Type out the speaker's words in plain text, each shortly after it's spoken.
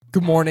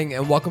Good morning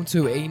and welcome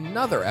to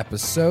another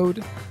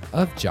episode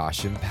of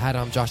Josh and Pat.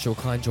 I'm Joshua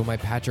Klein, joined by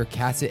Patrick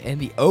Cassett, and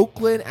the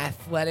Oakland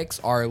Athletics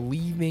are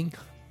leaving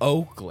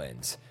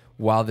Oakland.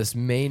 While this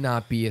may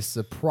not be a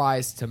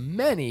surprise to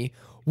many,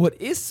 what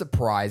is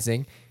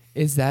surprising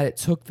is that it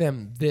took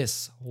them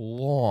this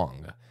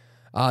long.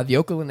 The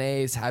Oakland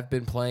A's have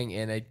been playing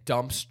in a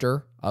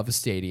dumpster of a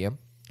stadium.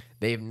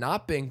 They've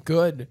not been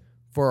good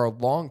for a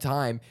long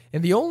time,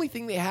 and the only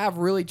thing they have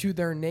really to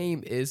their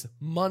name is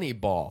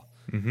Moneyball.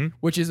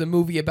 Which is a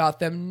movie about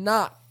them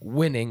not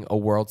winning a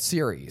World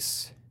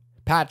Series.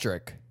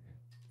 Patrick,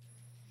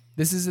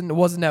 this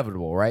was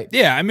inevitable, right?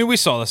 Yeah, I mean, we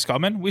saw this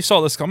coming.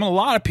 A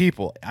lot of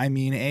people,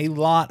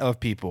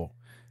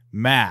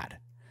 mad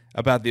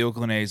about the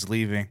Oakland A's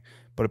leaving,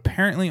 but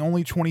apparently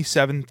only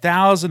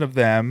 27,000 of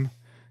them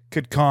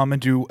could come and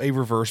do a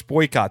reverse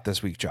boycott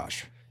this week,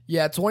 Josh.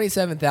 Yeah,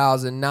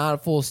 27,000, not a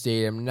full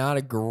stadium, not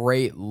a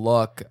great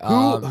look.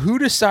 Who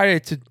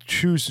decided to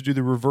choose to do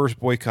the reverse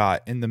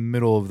boycott in the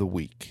middle of the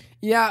week?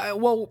 Yeah,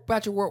 well,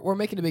 Patrick, we're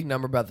making a big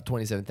number about the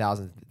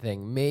 27,000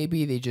 thing.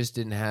 Maybe they just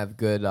didn't have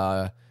good,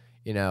 a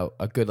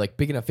good,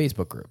 big enough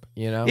Facebook group,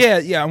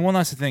 Yeah. And one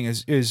last thing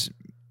is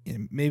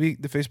maybe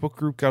the Facebook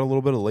group got a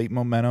little bit of late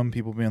momentum.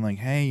 People being like,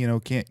 hey,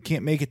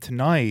 can't make it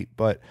tonight,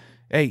 but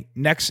hey,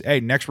 next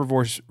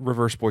reverse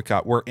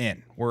boycott, we're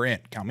in.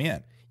 Count me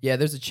in. Yeah,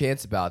 there's a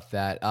chance about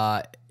that.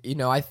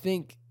 I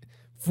think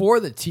for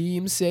the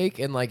team's sake,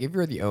 and if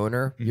you're the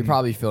owner, you're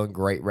probably feeling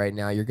great right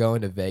now. You're going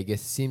to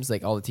Vegas. Seems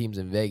like all the teams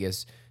in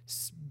Vegas,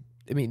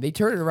 they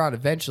turn it around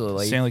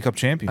eventually. Stanley Cup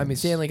champions.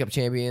 Stanley Cup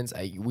champions.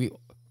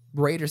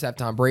 Raiders have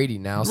Tom Brady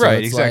now. So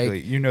right,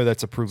 exactly.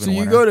 That's a proven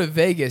winner. So you go to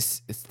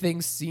Vegas,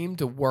 things seem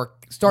to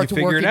start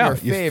to work in your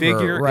favor, you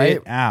figure right?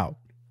 it out.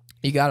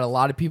 You got a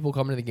lot of people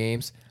coming to the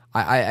games.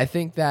 I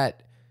think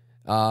that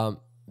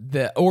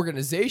the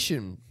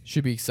organization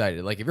should be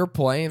excited. If you're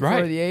playing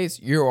for the A's,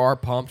 you are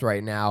pumped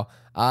right now.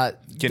 It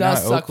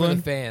does suck for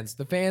the fans.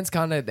 The fans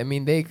kind of,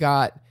 they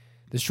got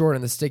the short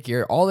and the stick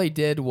here. All they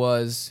did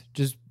was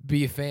just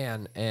be a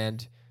fan,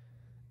 and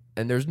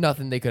there's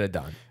nothing they could have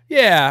done.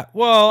 Yeah,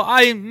 well,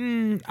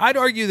 I'd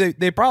argue that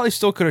they probably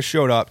still could have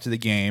showed up to the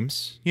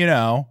games.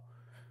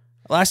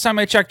 Last time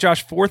I checked,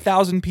 Josh,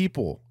 4,000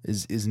 people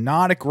is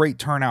not a great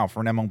turnout for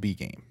an MLB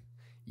game.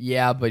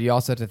 Yeah, but you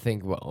also have to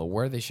think, well,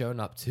 where are they showing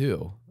up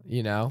to?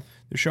 They're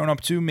showing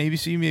up to maybe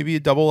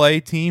a AA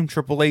team,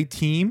 AAA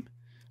team.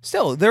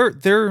 Still, they're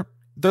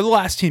the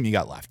last team you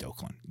got left,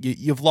 Oakland.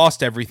 You've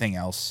lost everything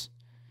else.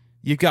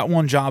 You've got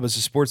one job as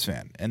a sports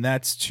fan, and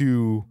that's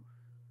to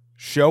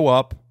show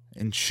up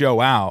and show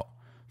out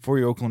for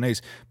your Oakland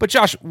A's. But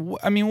Josh,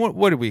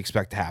 what did we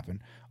expect to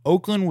happen?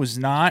 Oakland was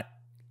not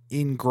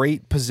in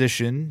great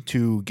position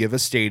to give a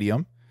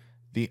stadium.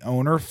 The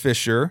owner,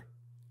 Fisher,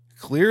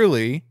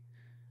 clearly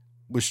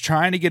was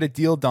trying to get a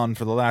deal done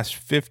for the last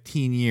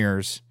 15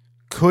 years,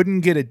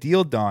 couldn't get a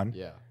deal done.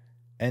 Yeah.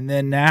 And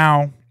then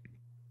now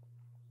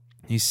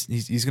he's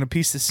going to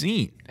piece the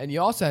scene. And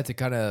you also have to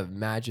kind of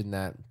imagine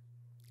that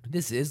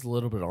this is a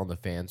little bit on the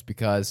fans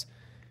because,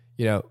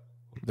 the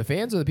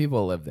fans are the people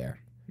that live there.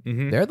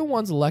 Mm-hmm. They're the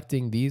ones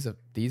electing these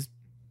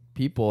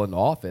people in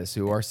office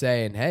who are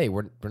saying, "Hey,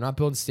 we're not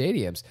building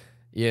stadiums."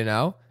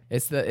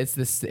 It's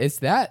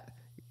that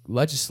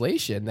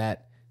legislation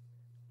that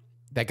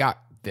got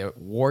the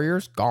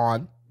Warriors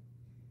gone,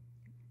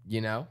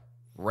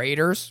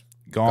 Raiders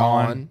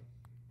gone,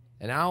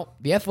 and now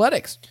the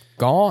Athletics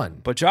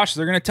gone. But Josh,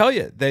 they're going to tell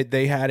you that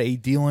they had a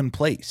deal in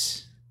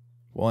place.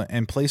 Well,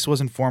 and place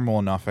wasn't formal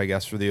enough, I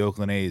guess, for the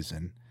Oakland A's,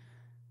 and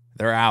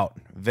they're out.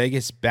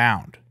 Vegas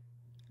bound.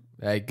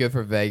 Hey, good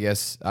for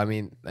Vegas.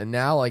 And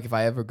now, if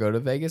I ever go to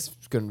Vegas,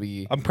 it's going to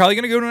be... I'm probably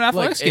going to go to an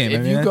Athletics game.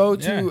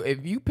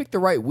 If you pick the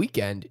right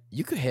weekend,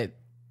 you could hit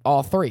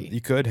all three.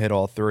 You could hit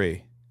all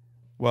three.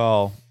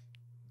 Well,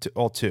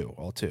 all two.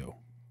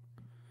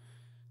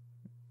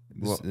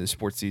 The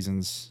sports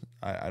seasons,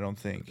 I don't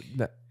think.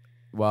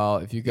 Well,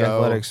 if you go...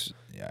 Athletics...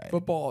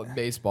 Football and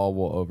baseball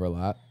will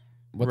overlap.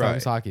 What time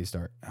does hockey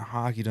start?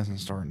 Hockey doesn't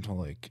start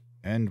until,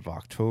 end of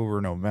October,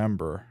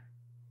 November.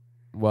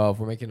 Well, if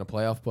we're making a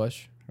playoff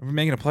push... If we're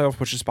making a playoff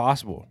push, it's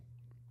possible.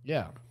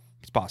 Yeah.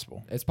 It's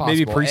possible.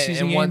 Maybe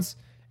preseason games?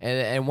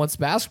 Once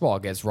basketball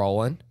gets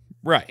rolling.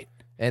 Right.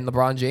 And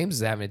LeBron James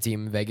is having a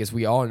team in Vegas.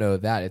 We all know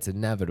that. It's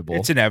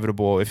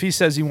inevitable. If he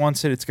says he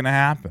wants it, it's going to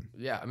happen.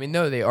 Yeah.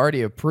 No, they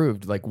already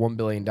approved $1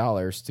 billion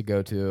to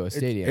go to a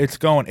stadium.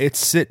 It's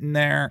sitting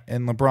there,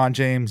 and LeBron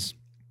James,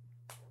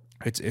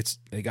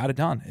 they got it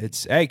done.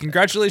 Hey,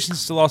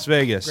 congratulations to Las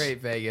Vegas.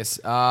 Great Vegas.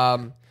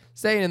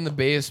 Staying in the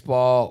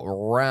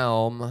baseball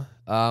realm,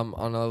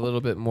 on a little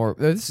bit more,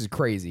 this is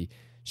crazy.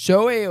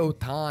 Shohei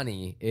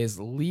Ohtani is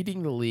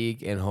leading the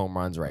league in home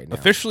runs right now.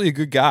 Officially a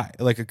good guy,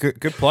 a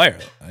good player.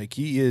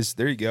 He is.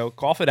 There you go.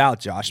 Cough it out,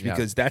 Josh,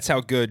 because that's how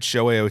good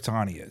Shohei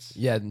Ohtani is.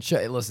 Yeah, and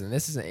listen,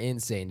 this is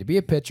insane. To be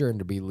a pitcher and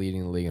to be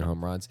leading the league in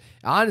home runs.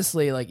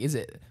 Honestly, is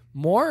it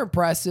more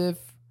impressive,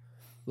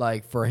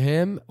 for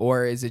him,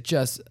 or is it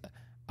just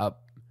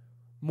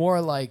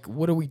more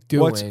what are we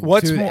doing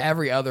what's to more,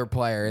 every other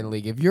player in the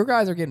league? If your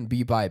guys are getting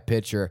beat by a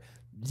pitcher,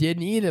 you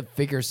need to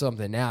figure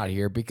something out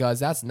here because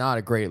that's not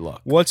a great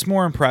look. What's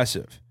more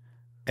impressive?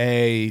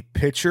 A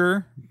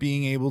pitcher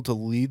being able to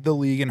lead the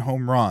league in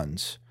home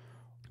runs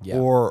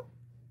or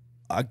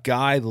a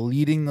guy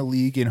leading the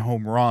league in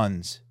home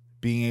runs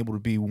being able to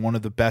be one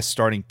of the best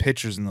starting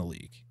pitchers in the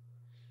league?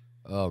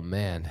 Oh,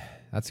 man.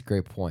 That's a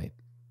great point.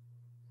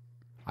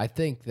 I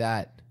think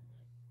that...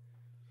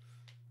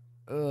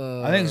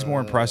 I think it's more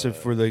impressive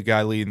for the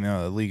guy leading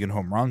the league in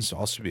home runs to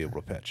also be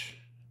able to pitch.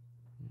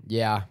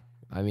 Yeah.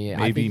 I mean,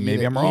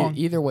 maybe I'm wrong.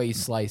 Either way you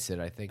slice it,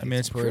 I think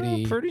it's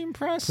pretty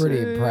impressive.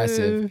 Pretty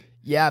impressive.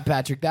 Yeah,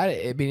 Patrick,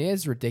 it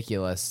is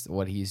ridiculous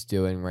what he's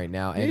doing right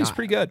now. And he's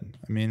pretty good.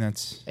 I mean,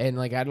 that's... And,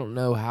 I don't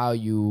know how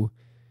you...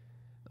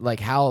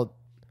 how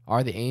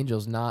are the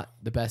Angels not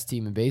the best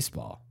team in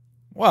baseball?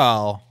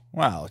 Well,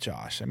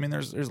 Josh, I mean,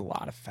 there's a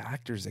lot of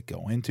factors that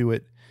go into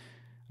it.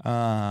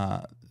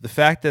 The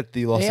fact that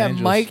the Los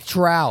Angeles... Mike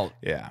Trout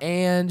yeah.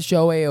 and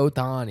Shohei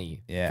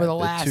Ohtani for the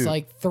last,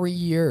 3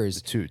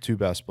 years. The two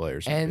best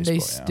players in and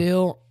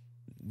baseball,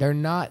 they're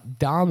not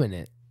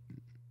dominant.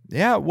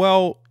 Yeah,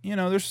 well,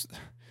 there's...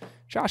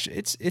 Josh,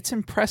 it's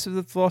impressive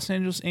that the Los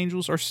Angeles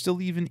Angels are still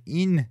even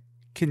in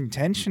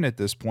contention at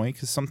this point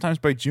because sometimes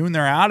by June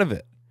they're out of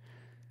it.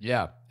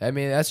 Yeah, I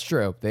mean, that's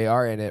true. They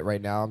are in it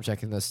right now. I'm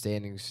checking the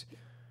standings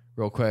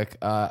real quick.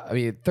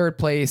 Third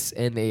place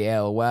in the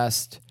AL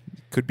West.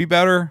 Could be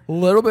better. A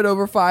little bit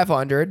over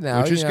 500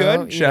 now. Which is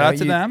good. Shout out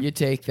to them. You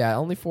take that.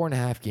 Only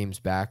 4.5 games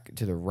back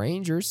to the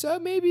Rangers, so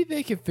maybe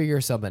they can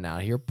figure something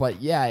out here.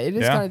 But, yeah, it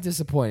is kind of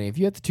disappointing. If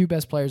you had the two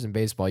best players in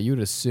baseball, you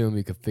would assume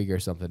you could figure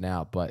something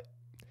out. But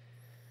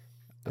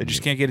they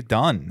just can't get it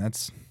done.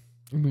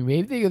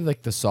 Maybe they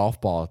get the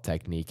softball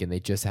technique, and they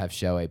just have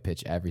Shohei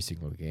pitch every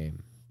single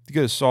game.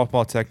 Good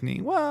softball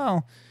technique.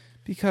 Well,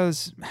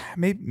 because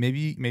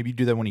maybe you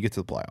do that when you get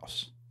to the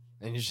playoffs.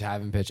 And you just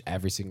have him pitch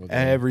every single game.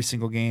 Every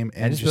single game.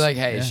 And just be like,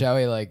 hey,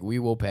 Shohei, we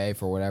will pay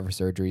for whatever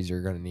surgeries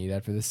you're going to need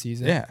after this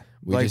season. Yeah.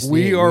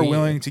 We are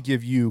willing to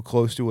give you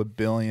close to $1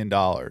 billion.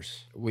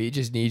 We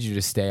just need you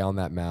to stay on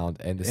that mound.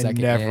 And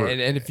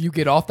and if you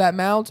get off that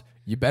mound,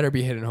 you better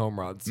be hitting home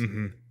runs.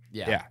 Mm-hmm.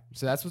 Yeah.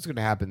 So that's what's going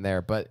to happen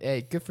there. But,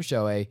 hey, good for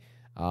Shohei.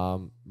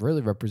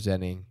 Really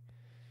representing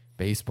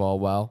baseball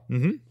well.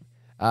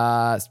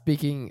 Mm-hmm.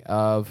 Speaking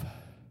of...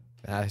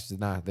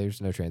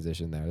 there's no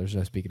transition there. There's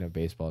no speaking of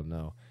baseball,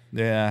 no.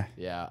 Yeah.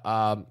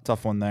 Yeah.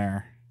 Tough one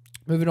there.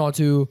 Moving on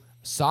to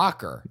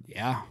soccer.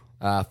 Yeah.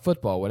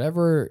 Football,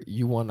 whatever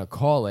you want to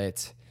call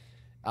it.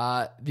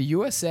 The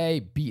USA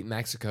beat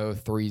Mexico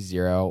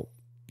 3-0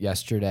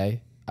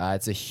 yesterday.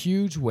 It's a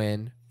huge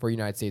win for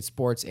United States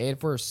sports and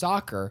for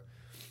soccer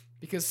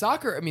because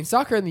soccer in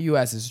the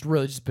U.S. has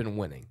really just been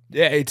winning.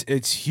 Yeah,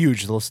 it's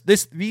huge.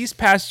 These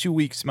past 2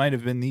 weeks might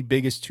have been the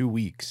biggest 2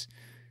 weeks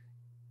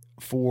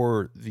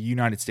for the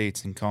United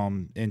States in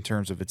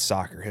terms of its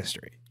soccer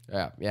history.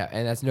 Yeah,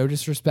 and that's no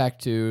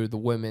disrespect to the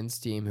women's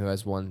team who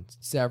has won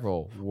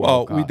several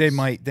World Cups.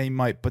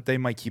 They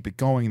might keep it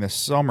going this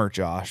summer,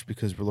 Josh,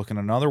 because we're looking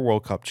at another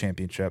World Cup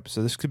championship.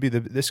 So this could be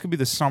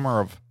the summer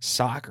of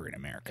soccer in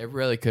America. It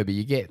really could be.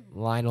 You get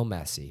Lionel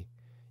Messi.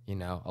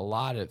 A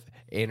lot of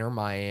Inter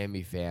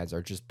Miami fans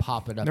are just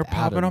popping up. They're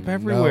popping up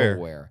everywhere.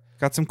 Nowhere.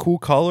 Got some cool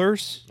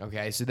colors.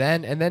 Okay, so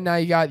then now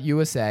you got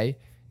USA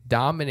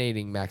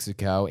dominating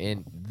Mexico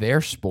in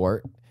their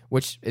sport,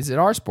 which is in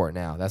our sport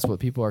now. That's what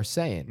people are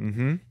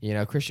saying.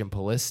 Mm-hmm. Christian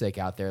Pulisic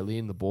out there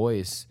leading the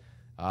boys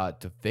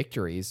to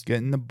victories,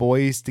 getting the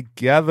boys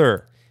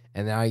together.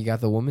 And now you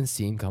got the women's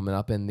team coming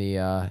up in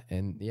the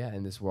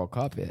in this World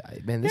Cup.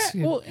 Man, this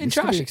could be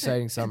an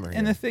exciting summer.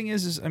 And the thing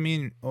is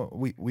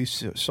we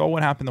saw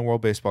what happened in the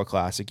World Baseball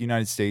Classic.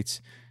 United States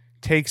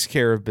takes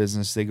care of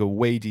business. They go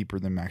way deeper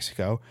than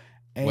Mexico.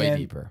 Way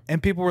deeper.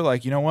 And people were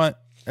like, you know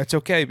what? That's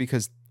okay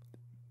because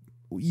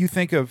you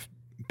think of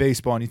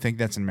baseball and you think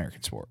that's an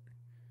American sport.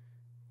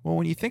 Well,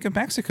 when you think of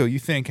Mexico, you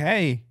think,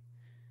 hey,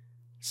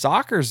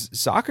 soccer's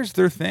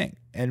their thing.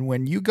 And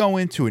when you go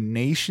into a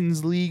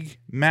Nations League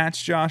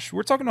match, Josh,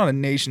 we're talking about a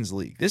Nations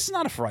League. This is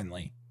not a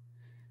friendly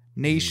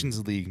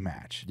Nations League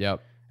match.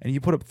 Yep. And you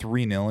put up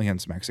 3-0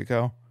 against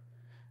Mexico.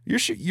 You're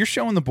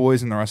showing the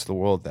boys and the rest of the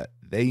world that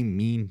they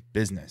mean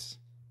business.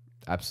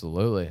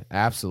 Absolutely.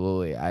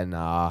 And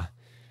now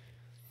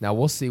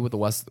we'll see what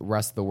the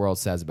rest of the world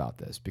says about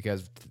this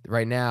because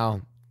right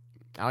now,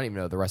 I don't even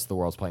know the rest of the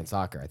world's playing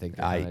soccer. I think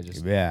they're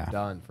just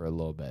done for a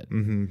little bit.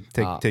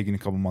 Mm-hmm. Taking a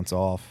couple months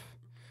off.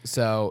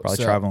 Probably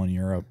traveling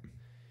Europe.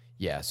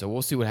 Yeah, so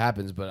we'll see what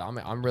happens, but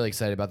I'm really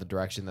excited about the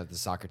direction that the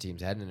soccer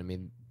team's heading. I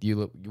mean,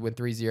 you win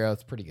 3-0,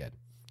 it's pretty good.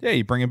 Yeah,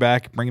 you bring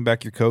back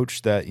your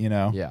coach that,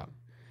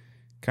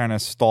 kind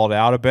of stalled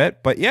out a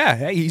bit, but yeah,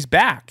 hey, he's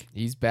back.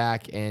 He's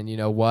back, and you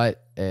know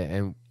what?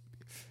 And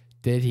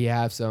did he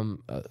have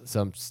some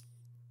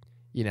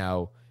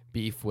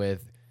beef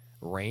with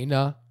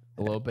Reina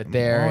a little bit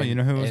there? Oh, you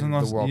know who was in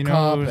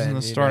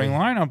the starting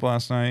lineup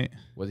last night?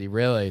 Was he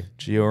really?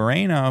 Gio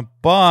Reyna,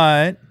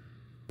 but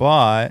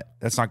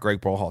that's not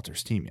Greg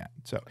Berhalter's team yet.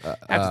 So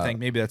I have to think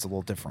maybe that's a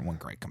little different when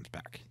Greg comes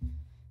back.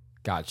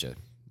 Gotcha.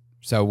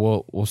 So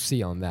we'll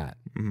see on that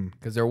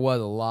because there was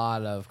a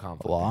lot of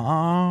conflict, A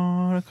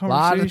lot of a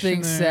lot of conversation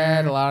things there.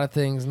 said, a lot of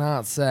things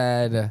not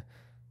said.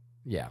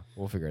 Yeah,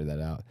 we'll figure that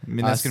out. I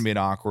mean, that's going to be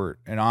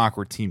an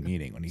awkward team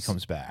meeting when he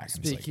comes back. It's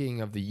like,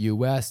 Speaking of the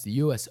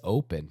U.S.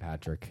 Open,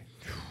 Patrick,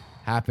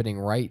 happening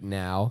right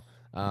now.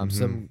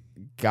 Some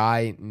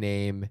guy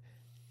named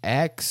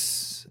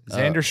Xander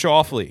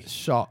Schauffele.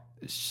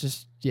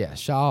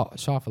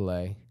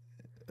 Schauffele,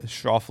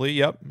 Schauffele,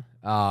 yep.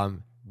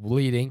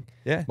 leading.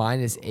 Yeah.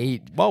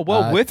 -8.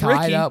 Well, with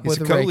tied Ricky. up He's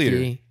with a co-leader.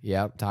 Ricky.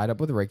 Yep, tied up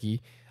with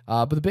Ricky.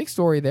 But the big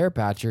story there,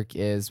 Patrick,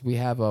 is we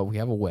have a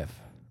whiff.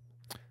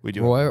 We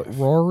do.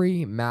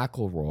 Rory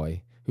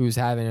McIlroy, who's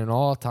having an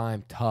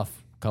all-time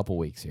tough couple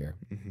weeks here.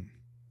 Mm-hmm.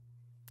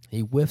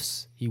 He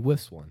whiffs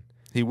one.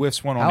 He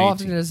whiffs one on How 18.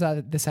 often does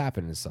this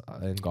happen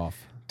in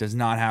golf? Does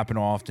not happen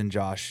often,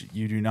 Josh.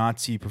 You do not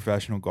see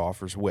professional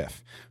golfers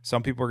whiff.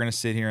 Some people are going to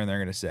sit here and they're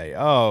going to say,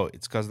 oh,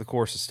 it's because of the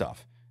course of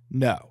stuff.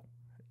 No,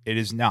 it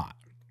is not.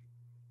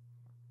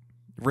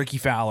 Ricky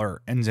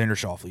Fowler and Xander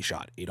Schauffele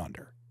shot 8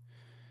 under.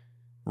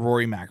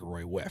 Rory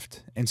McIlroy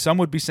whiffed. And some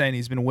would be saying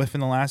he's been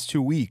whiffing the last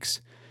 2 weeks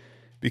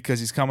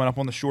because he's coming up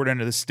on the short end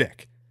of the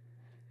stick.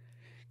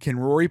 Can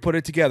Rory put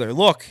it together?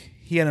 Look,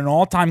 he had an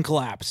all-time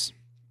collapse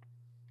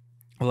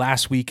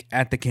last week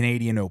at the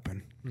Canadian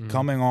Open,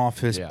 coming off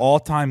his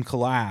all-time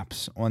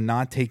collapse on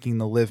not taking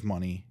the live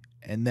money,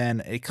 and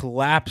then a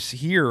collapse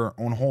here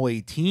on hole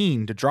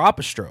 18 to drop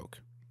a stroke.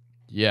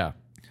 Yeah.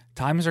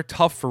 Times are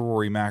tough for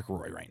Rory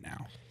McIlroy right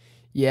now.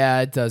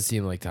 Yeah, it does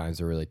seem like times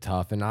are really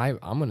tough. And I'm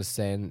going to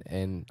say,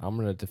 and I'm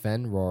going to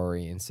defend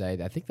Rory and say,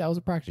 I think that was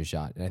a practice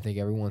shot. And I think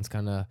everyone's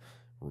kind of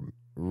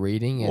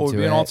reading into Well, it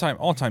would be it. an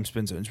all-time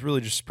spin zone. It's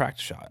really just a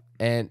practice shot.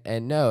 And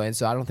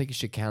so I don't think it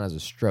should count as a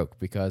stroke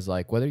because,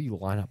 like, whether you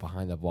line up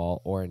behind the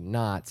ball or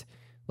not,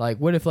 like,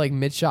 what if, like,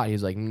 mid-shot,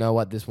 he's like, you know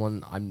what, this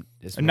one's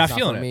not for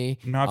feeling it. me.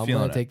 Not I'm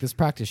feeling going it. to take this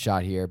practice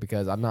shot here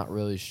because I'm not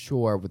really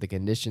sure what the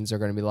conditions are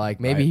going to be like.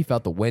 Maybe he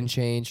felt the wind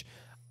change.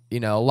 You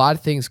know, a lot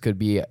of things could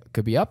be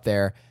up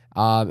there.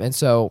 And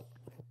so,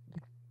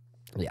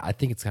 yeah, I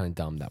think it's kind of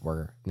dumb that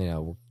we're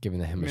giving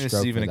him a stroke.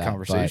 It's even for a that,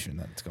 conversation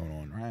that's going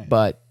on, right?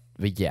 But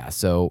yeah,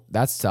 so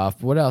that's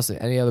tough. What else?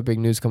 Any other big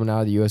news coming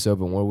out of the U.S.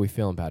 Open? What are we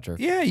feeling, Patrick?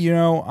 Yeah,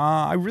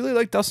 I really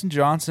like Dustin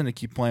Johnson to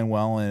keep playing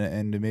well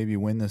and to maybe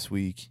win this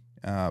week.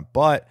 But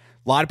a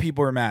lot of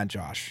people are mad,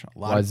 Josh.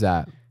 Why's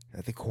that?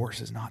 That the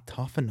course is not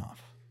tough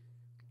enough.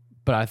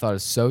 But I thought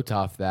it's so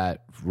tough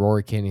that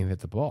Rory can't even hit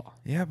the ball.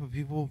 Yeah, but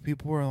people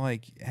were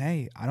like,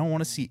 hey, I don't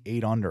want to see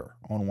 8 under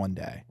on one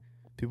day.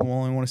 People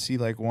only want to see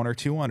like 1 or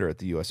 2 under at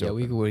the U.S. Yeah,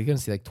 Open. we're going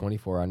to see like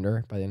 24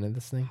 under by the end of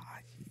this thing.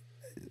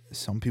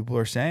 Some people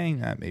are saying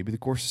that maybe the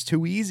course is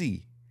too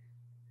easy.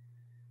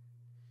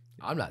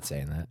 I'm not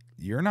saying that.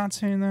 You're not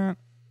saying that?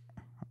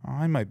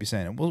 I might be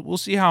saying it. We'll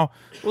see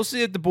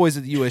if the boys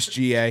at the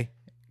USGA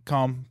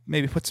come,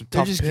 maybe put some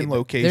tough pin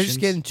locations. They're just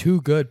getting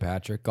too good,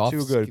 Patrick. Golf's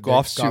Too good.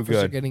 Golf's too golfers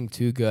are good. getting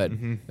too good.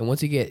 And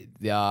once you get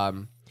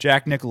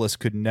Jack Nicklaus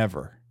could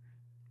never.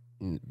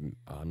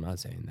 I'm not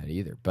saying that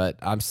either, but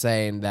I'm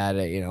saying that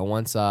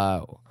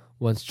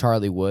once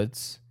Charlie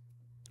Woods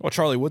Well,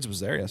 Charlie Woods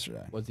was there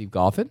yesterday. was he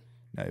golfing?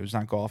 No, he was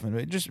not golfing.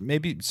 It just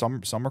maybe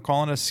some are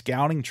calling it a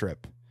scouting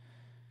trip.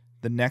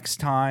 The next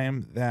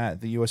time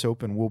that the U.S.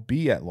 Open will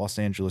be at Los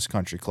Angeles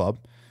Country Club.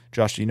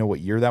 Josh, do you know what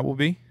year that will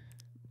be?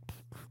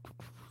 I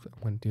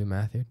want to do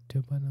math here.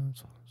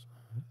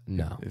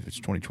 No. If it's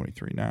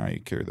 2023 now,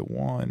 you carry the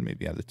 1,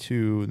 maybe add the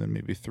 2, then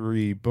maybe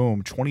 3.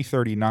 Boom,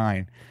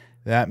 2039.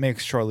 That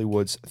makes Charlie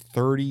Woods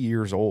 30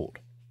 years old.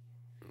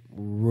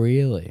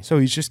 Really? So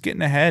he's just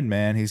getting ahead,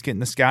 man. He's getting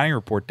the scouting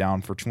report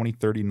down for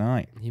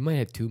 2039. He might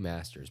have 2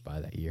 Masters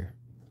by that year.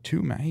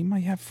 2, man. He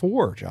might have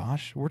 4,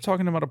 Josh. We're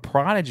talking about a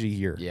prodigy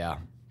here. Yeah.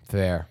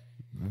 Fair.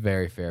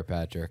 Very fair,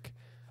 Patrick.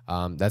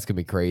 That's going to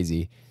be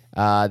crazy.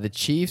 The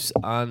Chiefs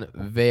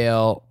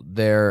unveil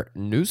their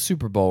new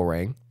Super Bowl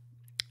ring.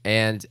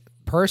 And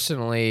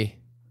personally,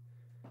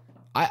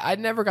 I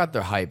never got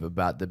the hype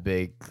about the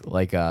big,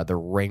 the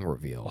ring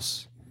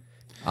reveals.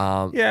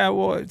 Yeah,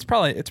 well, it's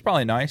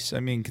probably nice.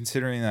 I mean,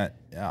 considering that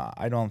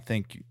I don't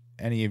think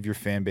any of your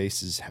fan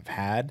bases have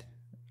had,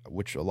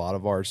 which a lot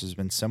of ours has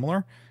been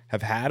similar,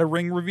 have had a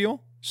ring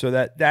reveal. So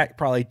that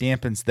probably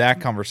dampens that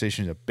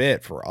conversation a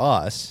bit for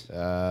us.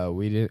 Yeah,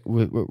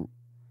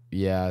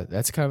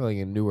 that's kind of like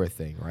a newer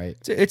thing, right?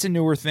 It's a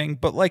newer thing,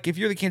 but like if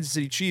you're the Kansas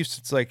City Chiefs,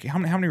 it's like how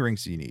many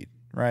rings do you need,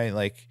 right?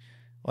 Like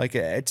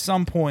at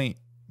some point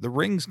the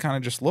rings kind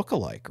of just look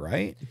alike,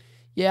 right?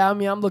 Yeah, I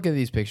mean, I'm looking at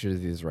these pictures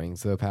of these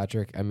rings, though,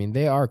 Patrick. I mean,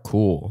 they are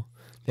cool.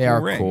 They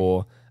are ring.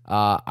 cool.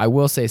 I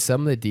will say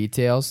some of the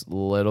details a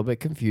little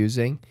bit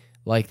confusing.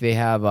 Like they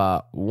have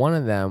one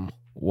of them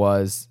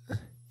was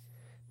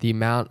the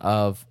amount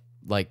of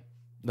like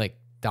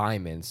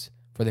diamonds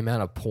for the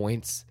amount of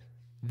points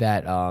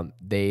that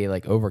they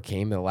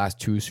overcame in the last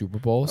 2 Super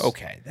Bowls.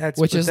 Okay, that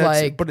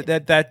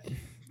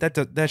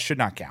should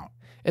not count.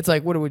 It's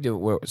like, what do we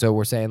do? So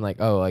we're saying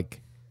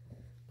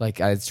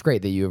it's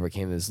great that you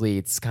overcame this lead.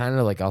 It's kind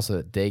of like also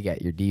a dig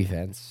at your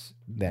defense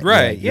that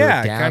Right, you're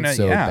yeah, down kinda,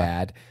 so yeah.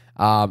 bad.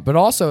 But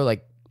also,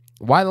 like,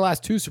 why the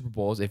last 2 Super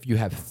Bowls if you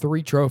have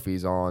 3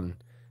 trophies on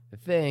the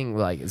thing?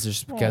 Like, is it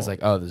just because, like,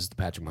 oh, this is the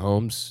Patrick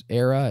Mahomes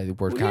era?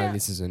 We're kind of,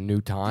 this is a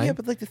new time? Yeah,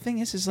 but, like, the thing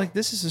is, like,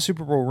 this is a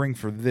Super Bowl ring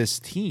for this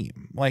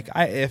team. Like,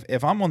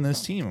 if I'm on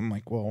this team, I'm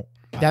like, well.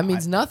 That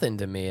means nothing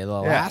to me, the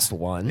last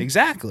one.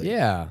 Exactly.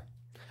 Yeah.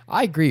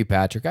 I agree,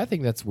 Patrick. I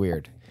think that's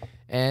weird.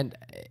 And,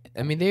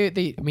 I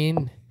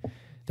mean,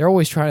 they're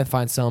always trying to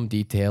find some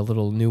detail,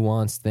 little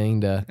nuanced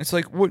thing to. It's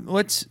like what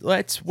if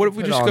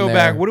we Put just on go there.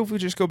 back? What if we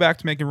just go back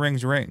to making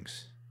rings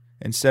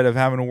instead of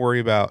having to worry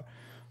about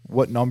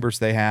what numbers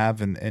they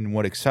have and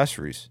what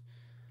accessories?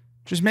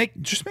 Just make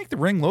the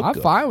ring look I'm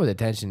good. fine with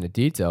attention to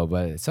detail,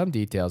 but some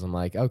details I'm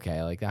like,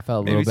 okay, like that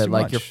felt a Maybe little it's bit too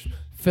like much.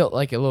 felt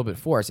like a little bit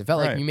forced. It felt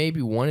like Right. you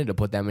maybe wanted to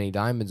put that many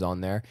diamonds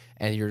on there,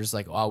 and you're just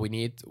like, oh, we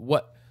need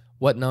what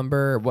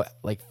number, what,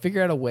 like,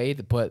 figure out a way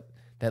to put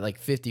that, like,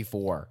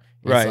 54.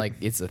 It's Right. like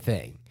it's a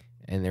thing,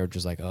 and they were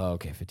just like, oh,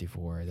 okay,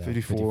 54.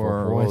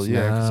 54. points. Well,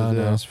 yeah, because No,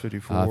 it no. is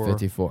 54.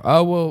 54.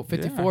 Oh, well,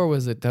 54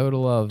 was a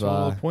total of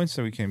Total of points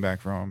that we came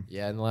back from.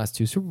 yeah, in the last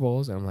 2 Super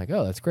Bowls, and I'm like,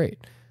 oh, that's great.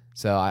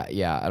 So I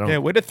don't. Yeah,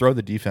 way to throw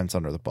the defense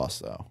under the bus,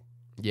 though.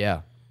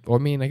 Yeah. Well,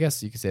 I mean, I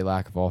guess you could say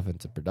lack of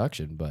offensive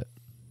production, but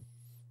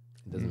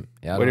it doesn't.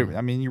 Yeah,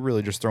 I mean, you're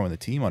really just throwing the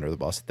team under the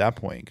bus at that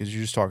point because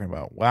you're just talking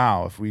about,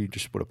 wow, if we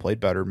just would have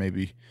played better,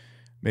 maybe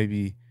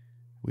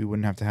we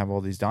wouldn't have to have all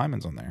these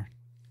diamonds on there.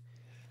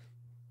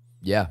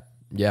 yeah.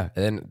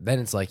 And then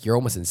it's like you're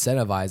almost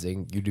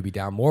incentivizing you to be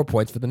down more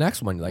points for the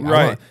next one. You're like,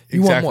 Right,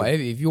 you want exactly. more.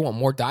 If you want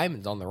more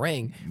diamonds on the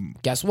ring,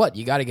 guess what?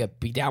 You got to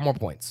be down more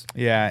points.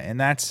 Yeah, and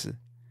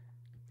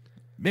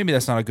maybe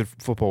that's not a good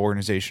football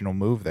organizational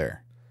move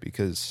there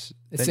because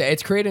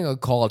It's creating a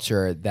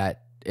culture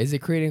that. Is it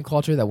creating a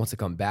culture that wants to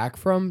come back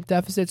from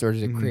deficits, or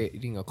is it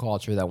creating a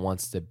culture that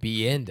wants to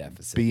be in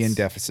deficits? be in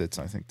deficits.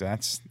 I think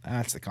that's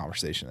the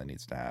conversation that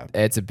needs to happen.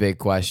 It's a big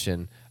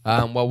question.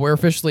 Well, we're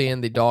officially in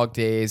the dog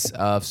days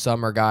of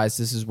summer, guys.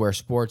 This is where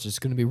sports is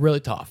going to be really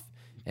tough.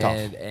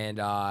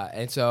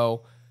 And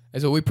so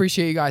we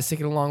appreciate you guys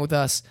sticking along with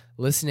us,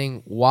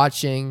 listening,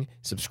 watching,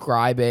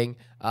 subscribing.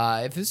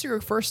 If this is your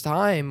first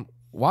time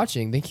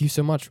watching, thank you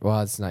so much.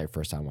 Well, it's not your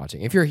first time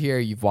watching. If you're here,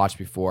 you've watched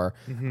before.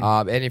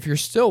 And if you're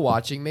still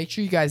watching, make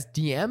sure you guys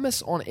DM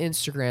us on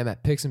Instagram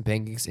at Picks and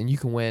Pancakes, and you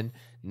can win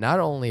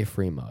not only a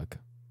free mug,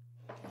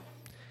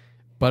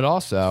 but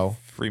also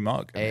Free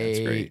mug. I mean, that's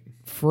a great.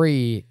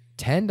 free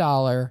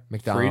 $10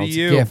 McDonald's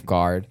you. gift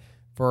card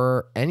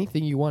for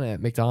anything you want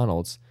at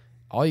McDonald's.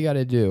 All you got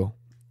to do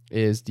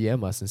is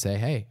DM us and say,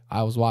 hey,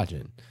 I was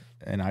watching.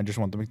 And I just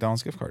want the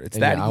McDonald's gift card. It's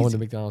And that yeah, easy. I want the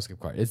McDonald's gift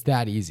card. It's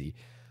that easy.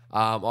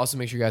 Also,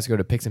 make sure you guys go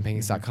to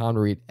picksandpancakes.com to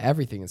read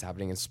everything that's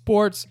happening in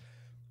sports.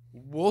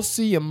 We'll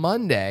see you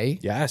Monday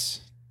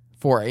Yes.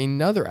 for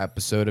another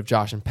episode of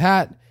Josh and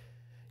Pat.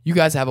 You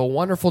guys have a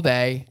wonderful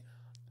day.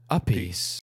 A peace.